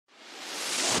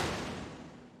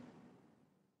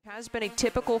Has been a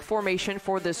typical formation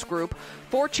for this group.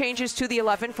 4 changes to the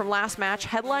 11 from last match,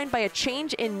 headlined by a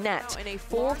change in net in a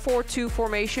 4-4-2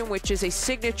 formation, which is a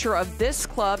signature of this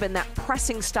club and that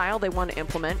pressing style they want to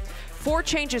implement. 4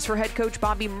 changes for head coach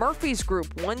Bobby Murphy's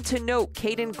group. One to note,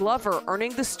 Caden Glover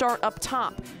earning the start up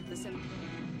top.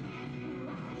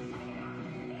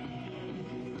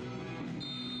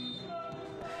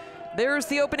 There's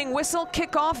the opening whistle,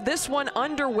 kickoff, this one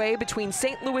underway between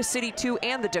St. Louis City 2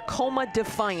 and the Tacoma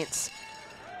Defiance.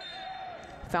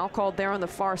 Foul called there on the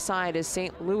far side as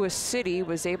St. Louis City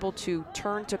was able to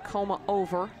turn Tacoma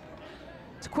over.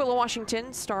 Tequila, Washington,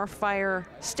 Starfire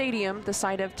Stadium, the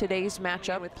site of today's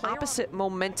matchup with opposite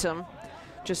momentum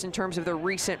just in terms of their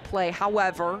recent play.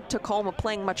 However, Tacoma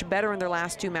playing much better in their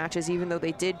last 2 matches, even though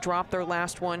they did drop their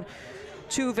last one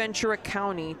to Ventura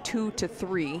County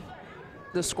 2-3.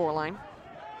 The scoreline.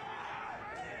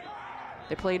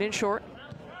 They played in short.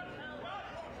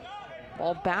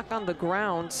 Ball back on the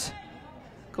ground.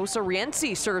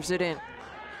 Kosariense serves it in.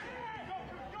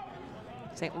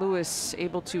 St. Louis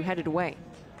able to head it away.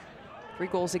 3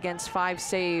 goals against, 5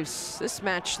 saves. This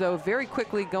match, though, very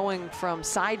quickly going from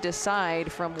side to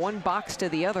side, from one box to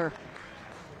the other.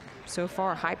 So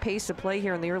far, high pace of play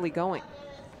here in the early going.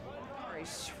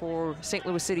 For St.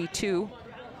 Louis City 2.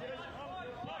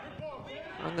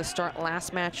 On the start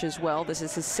last match as well. This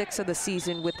is his 6th of the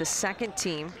season with the second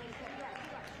team.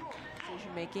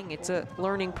 Decision making, it's a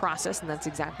learning process, and that's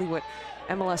exactly what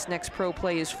MLS Next Pro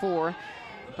Play is for.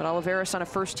 But Oliveras on a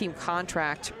first team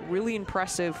contract, really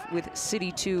impressive with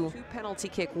City 2. 2 penalty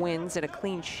kick wins and a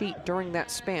clean sheet during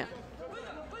that span.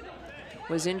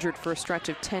 Was injured for a stretch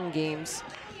of 10 games.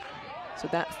 So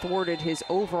that thwarted his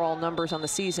overall numbers on the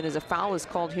season as a foul is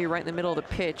called here right in the middle of the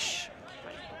pitch.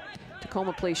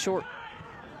 Tacoma plays short.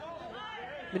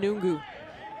 Manungu,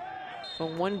 a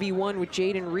 1v1 with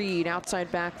Jaden Reed, outside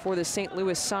back for the St.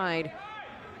 Louis side,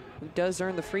 who does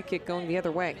earn the free kick going the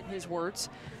other way, in his words.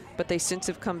 But they since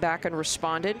have come back and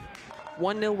responded.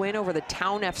 1-0 win over the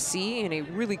Town FC in a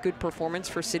really good performance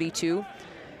for City 2.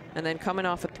 And then coming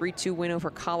off a 3-2 win over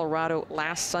Colorado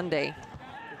last Sunday.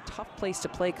 Tough place to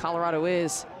play Colorado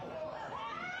is.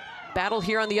 Battle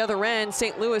here on the other end.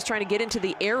 St. Louis trying to get into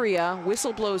the area.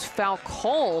 Whistle blows foul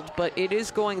called, but it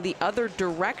is going the other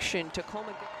direction.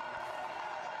 Tacoma.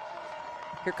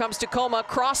 Here comes Tacoma,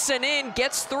 crossing in,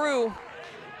 gets through.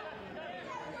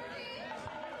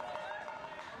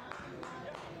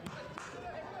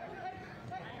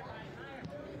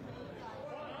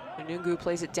 Manungu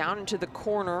plays it down into the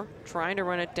corner, trying to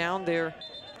run it down. There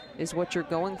is what you're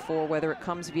going for, whether it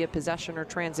comes via possession or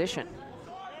transition.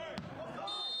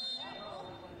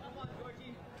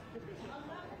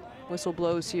 Whistle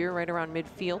blows here right around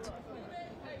midfield.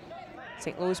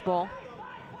 St. Louis ball.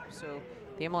 So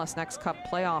the MLS Next Cup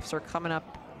playoffs are coming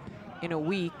up in a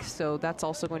week, so that's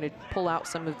also going to pull out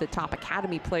some of the top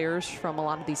academy players from a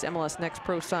lot of these MLS Next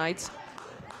Pro sides.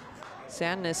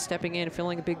 Sandness stepping in,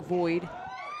 filling a big void.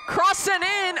 Crossing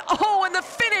in! Oh, and the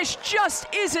finish just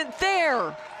isn't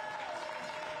there!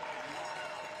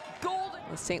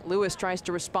 Golden. St. Louis tries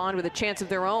to respond with a chance of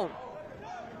their own.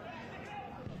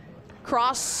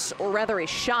 Cross, or rather a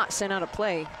shot sent out of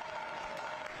play.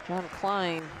 John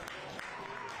Klein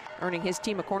earning his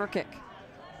team a corner kick.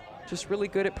 Just really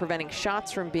good at preventing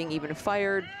shots from being even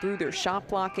fired through their shot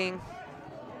blocking.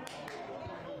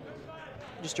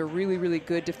 Just a really, really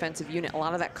good defensive unit. A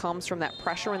lot of that comes from that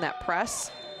pressure and that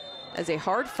press. As a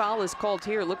hard foul is called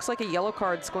here, looks like a yellow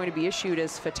card is going to be issued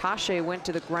as Fatache went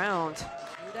to the ground.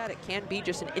 That it can be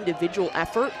just an individual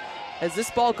effort as this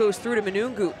ball goes through to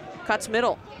Manungu. Cuts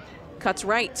middle. Cuts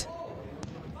right.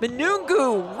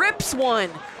 Manungu rips one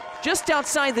just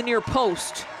outside the near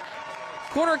post.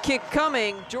 Corner kick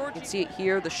coming. George, you can see it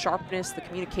here, the sharpness, the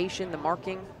communication, the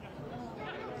marking.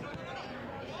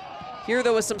 Here,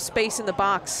 though, was some space in the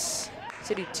box.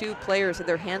 City 2 players had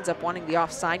their hands up wanting the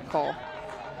offside call.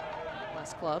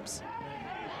 Less clubs.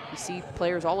 You see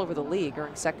players all over the league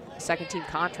earning second team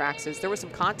contracts. As there was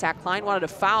some contact, Klein wanted a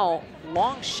foul.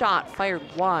 Long shot fired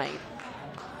wide.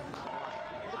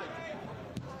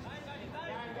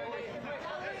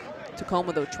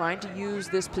 Tacoma, though, trying to use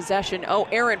this possession. Oh,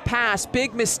 errant pass,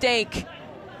 big mistake.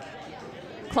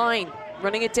 Klein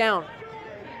running it down.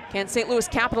 Can St. Louis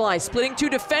capitalize? Splitting 2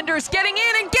 defenders, getting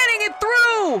in and getting it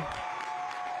through!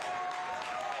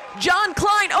 John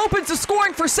Klein opens the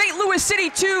scoring for St. Louis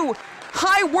City 2.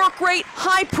 High work rate,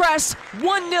 high press,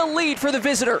 1-0 lead for the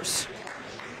visitors.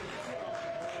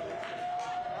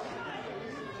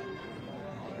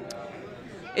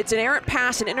 It's an errant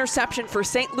pass, an interception for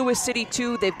St. Louis City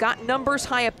 2. They've got numbers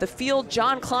high up the field.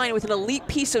 John Klein with an elite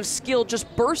piece of skill,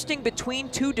 just bursting between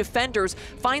two defenders,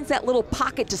 finds that little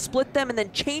pocket to split them and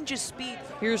then changes speed.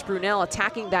 Here's Brunel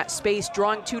attacking that space,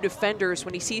 drawing two defenders.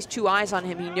 When he sees two eyes on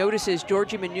him, he notices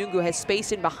Georgie Manungu has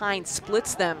space in behind,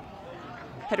 splits them.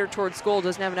 Header towards goal,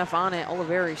 doesn't have enough on it.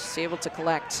 Oliveris able to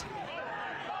collect.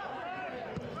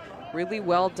 Really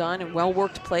well done and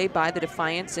well-worked play by the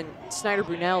Defiance, and Snyder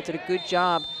Brunel did a good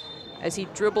job as he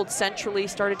dribbled centrally,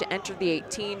 started to enter the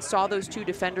 18, saw those two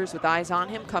defenders with eyes on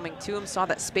him coming to him, saw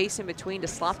that space in between to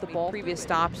slot the ball. Previous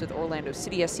stops with Orlando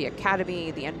City SC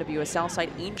Academy, the NWSL side,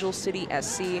 Angel City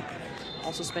SC.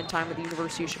 Also spent time with the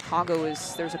University of Chicago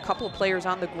as there's a couple of players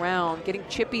on the ground, getting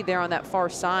chippy there on that far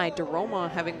side. DeRoma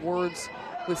having words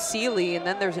with Seeley, and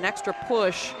then there's an extra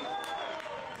push.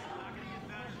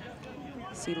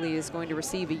 Seeley is going to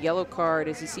receive a yellow card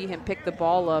as you see him pick the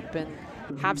ball up and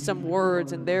have some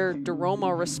words, and there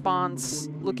DeRoma responds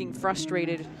looking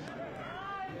frustrated.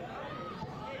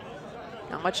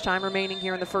 Not much time remaining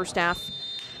here in the first half,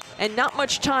 and not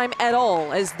much time at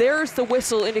all, as there's the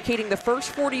whistle indicating the first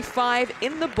 45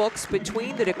 in the books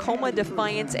between the Tacoma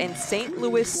Defiance and St.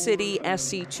 Louis City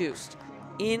SC2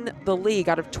 in the league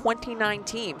out of 29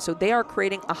 teams. So they are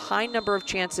creating a high number of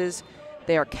chances.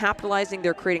 They are capitalizing,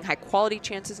 they're creating high quality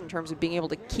chances in terms of being able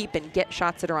to keep and get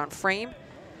shots that are on frame.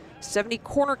 70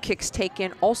 corner kicks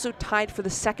taken, also tied for the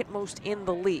second most in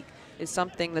the league, is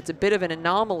something that's a bit of an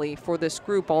anomaly for this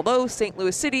group. Although St.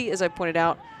 Louis City, as I pointed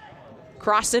out,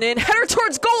 crossing in, header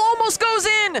towards goal, almost goes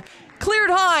in, cleared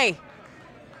high.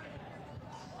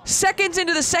 Seconds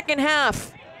into the second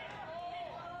half,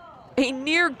 a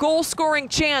near goal scoring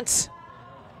chance.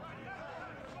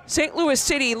 St. Louis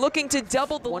City looking to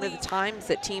double the lead. One of the times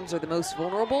that teams are the most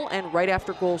vulnerable and right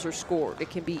after goals are scored. It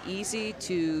can be easy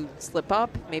to slip up.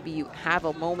 Maybe you have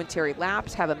a momentary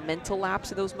lapse, have a mental lapse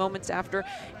in those moments after,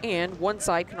 and one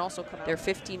side can also come. Their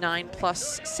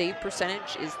 59+ save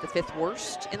percentage is the 5th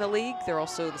worst in the league. They're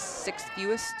also the 6th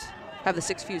fewest, have the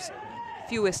 6th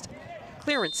fewest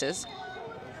clearances,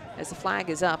 as the flag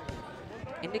is up,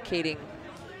 indicating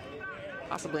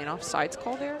possibly an offsides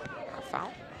call there, or a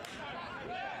foul.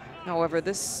 However,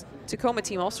 this Tacoma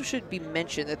team also should be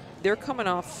mentioned that they're coming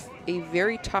off a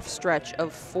very tough stretch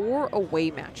of 4 away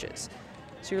matches.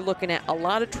 So you're looking at a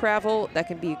lot of travel that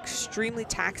can be extremely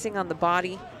taxing on the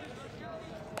body.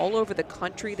 All over the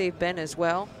country they've been as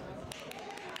well.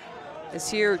 As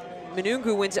here,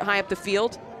 Manungu wins it high up the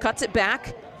field, cuts it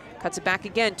back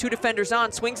again. 2 defenders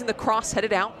on, swings in the cross,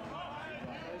 headed out.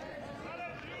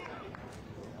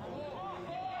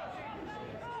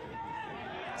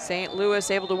 St.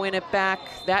 Louis able to win it back.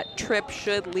 That trip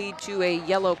should lead to a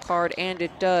yellow card, and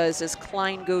it does as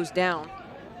Klein goes down.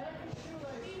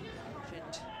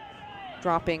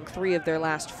 Dropping 3 of their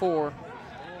last 4.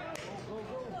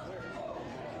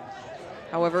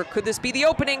 However, could this be the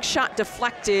opening? Shot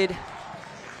deflected.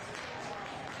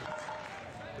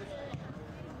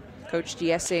 Coach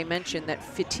Diesse mentioned that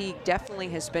fatigue definitely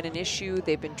has been an issue.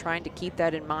 They've been trying to keep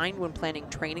that in mind when planning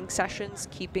training sessions,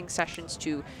 keeping sessions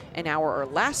to an hour or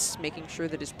less, making sure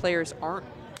that his players aren't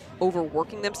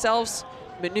overworking themselves.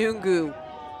 Manungu,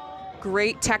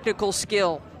 great technical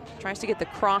skill. Tries to get the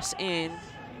cross in.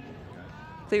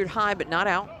 Cleared high, but not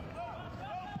out.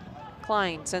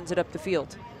 Klein sends it up the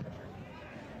field.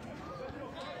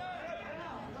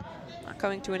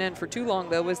 Coming to an end for too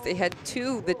long, though, as they head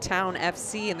to the Town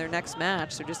FC in their next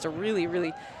match. So just a really,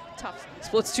 really tough.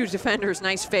 Splits 2 defenders,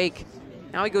 nice fake.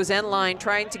 Now he goes end line,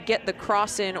 trying to get the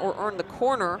cross in or earn the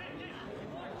corner.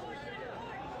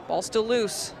 Ball still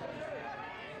loose.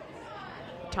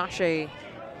 Tashe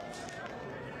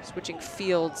switching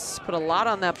fields, put a lot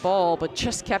on that ball, but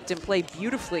just kept in play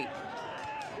beautifully.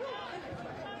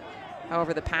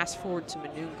 However, the pass forward to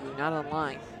Manungu, not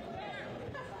online.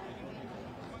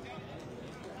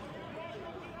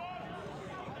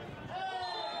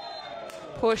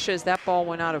 Push as that ball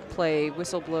went out of play.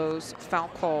 Whistle blows, foul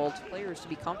called. Players to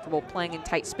be comfortable playing in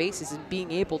tight spaces and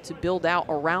being able to build out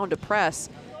around a press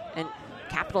and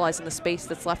capitalize on the space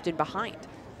that's left in behind.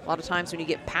 A lot of times when you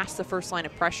get past the first line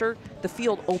of pressure, the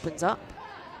field opens up.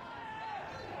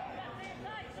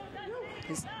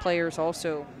 His players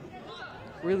also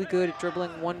really good at dribbling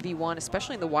 1v1,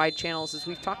 especially in the wide channels, as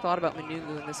we've talked a lot about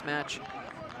Manungu in this match.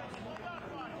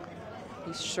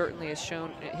 He certainly has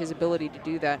shown his ability to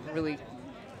do that and really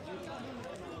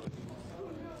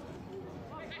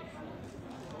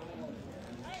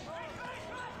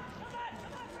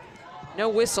no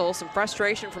whistle, some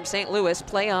frustration from St. Louis.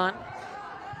 Play on.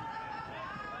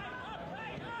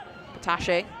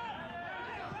 Tashe.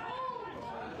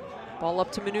 Ball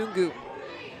up to Manungu.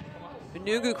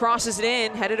 Manungu crosses it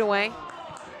in, headed away.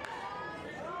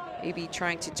 Maybe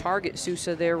trying to target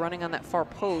Sousa there, running on that far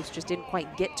post, just didn't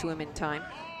quite get to him in time.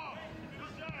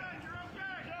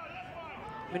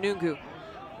 Manungu.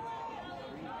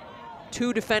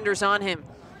 2 defenders on him.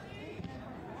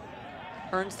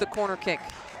 Earns the corner kick.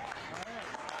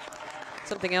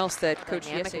 Something else that Coach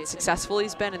Yese successful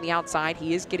he's been in the outside.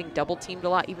 He is getting double teamed a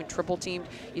lot, even triple teamed.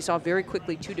 You saw very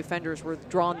quickly 2 defenders were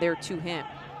drawn there to him.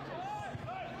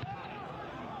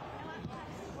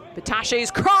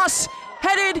 Batache's cross,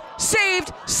 headed,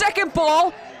 saved, second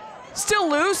ball, still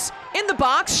loose, in the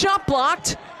box, shot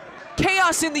blocked.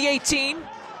 Chaos in the 18.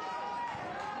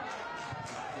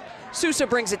 Sousa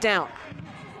brings it down.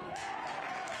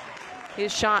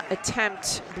 His shot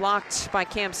attempt blocked by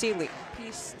Cam Seeley.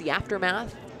 The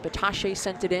aftermath, Batache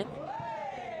sent it in.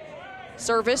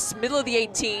 Service, middle of the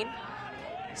 18.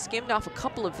 Skimmed off a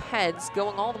couple of heads,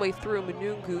 going all the way through.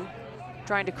 Manungu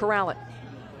trying to corral it.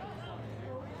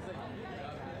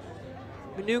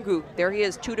 Manungu, there he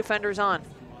is, 2 defenders on.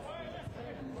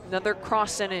 Another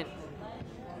cross sent in.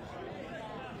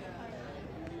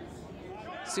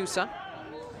 Sousa.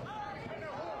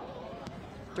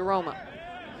 Daroma.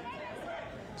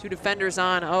 2 defenders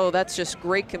on. Oh, that's just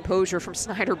great composure from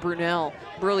Snyder Brunel.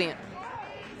 Brilliant.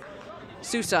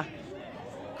 Sousa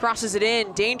crosses it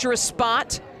in. Dangerous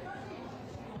spot.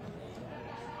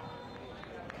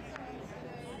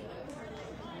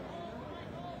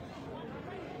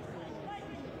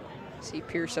 See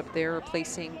Pierce up there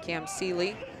replacing Cam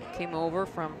Seeley. Came over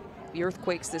from the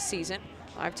Earthquakes this season.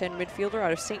 5'10" midfielder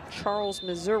out of St. Charles,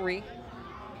 Missouri.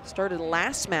 Started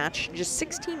last match, just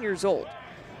 16 years old.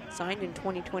 Signed in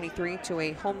 2023 to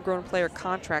a homegrown player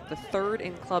contract, the 3rd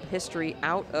in club history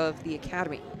out of the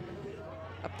academy.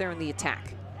 Up there in the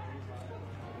attack.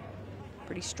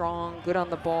 Pretty strong, good on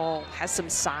the ball, has some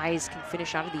size, can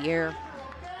finish out of the air.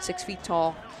 6 feet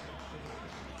tall.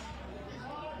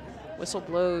 Whistle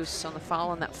blows on the foul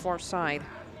on that far side.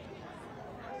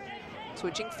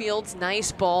 Switching fields,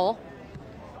 nice ball.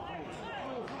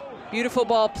 Beautiful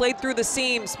ball played through the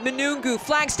seams. Manungu,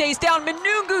 flag stays down.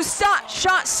 Manungu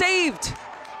shot saved.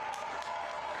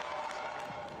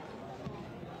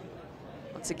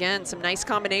 Once again, some nice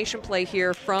combination play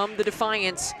here from the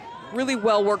Defiance. Really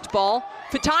well worked ball.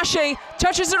 Batache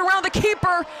touches it around the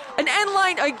keeper. An end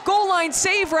line, a goal line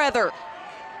save rather.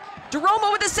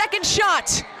 Daroma with a second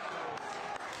shot.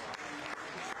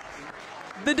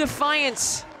 The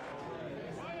Defiance.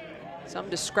 Some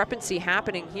discrepancy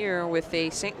happening here with a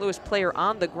St. Louis player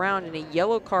on the ground and a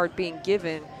yellow card being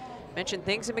given. Mentioned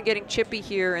things have been getting chippy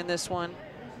here in this one.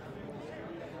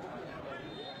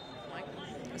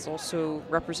 Is also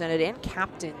represented and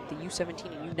captained the U17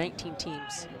 and U19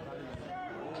 teams.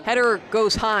 Header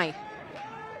goes high.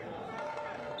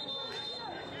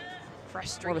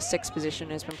 Frustrating. More of a 6th position,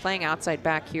 has been playing outside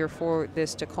back here for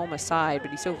this Tacoma side,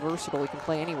 but he's so versatile he can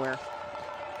play anywhere.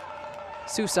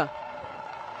 Sousa.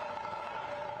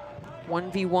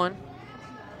 1v1.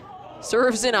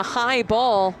 Serves in a high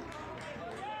ball.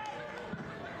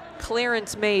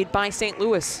 Clearance made by St.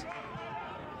 Louis.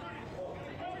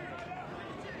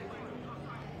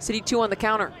 CITY2 on the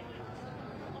counter.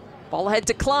 Ball ahead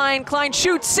to Klein. Klein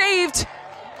shoots, saved.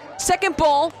 Second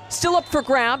ball, still up for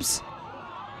grabs.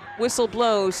 Whistle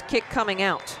blows, kick coming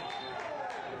out.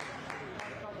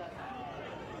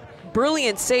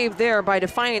 Brilliant save there by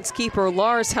Defiance keeper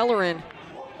Lars Hellerin.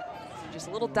 Just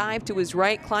a little dive to his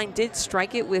right. Klein did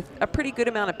strike it with a pretty good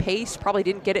amount of pace. Probably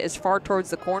didn't get it as far towards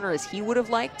the corner as he would have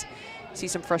liked. See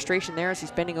some frustration there as he's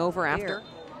bending over after.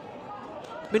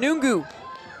 Manungu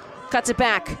cuts it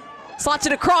back. Slots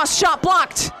it across, shot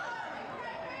blocked.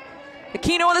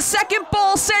 Aquino with a second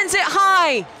ball, sends it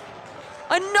high.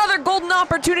 Another golden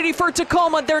opportunity for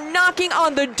Tacoma. They're knocking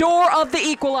on the door of the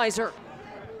equalizer.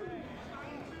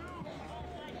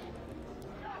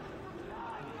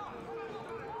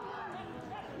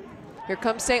 Here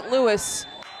comes St. Louis.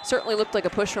 Certainly looked like a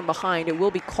push from behind. It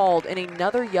will be called, and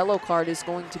another yellow card is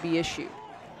going to be issued.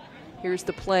 Here's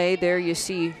the play. There you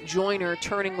see Joyner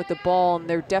turning with the ball, and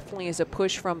there definitely is a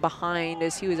push from behind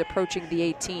as he was approaching the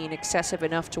 18, excessive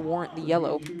enough to warrant the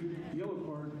yellow.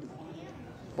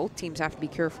 Both teams have to be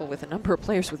careful with a number of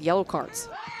players with yellow cards.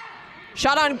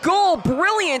 Shot on goal,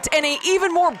 brilliant, and an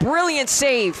even more brilliant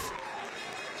save.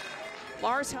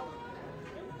 Lars Hellerin.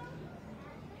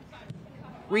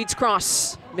 Reed's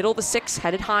cross, middle of the 6,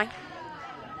 headed high.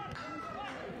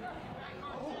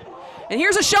 And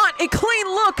here's a shot, a clean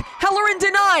look. Hellerin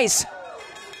denies.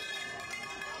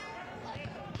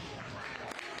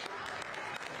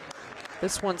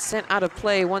 This one sent out of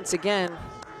play once again,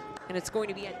 and it's going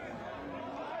to be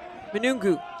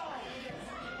Manungu.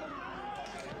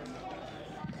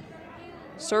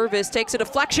 Service takes a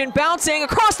deflection, bouncing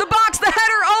across the box, the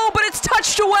header, oh, but it's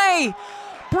touched away.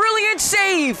 Brilliant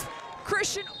save.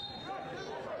 Christian.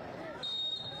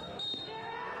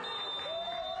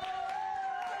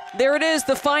 There it is,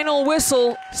 the final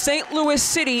whistle. St. Louis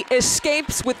City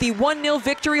escapes with the 1-0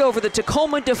 victory over the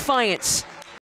Tacoma Defiance.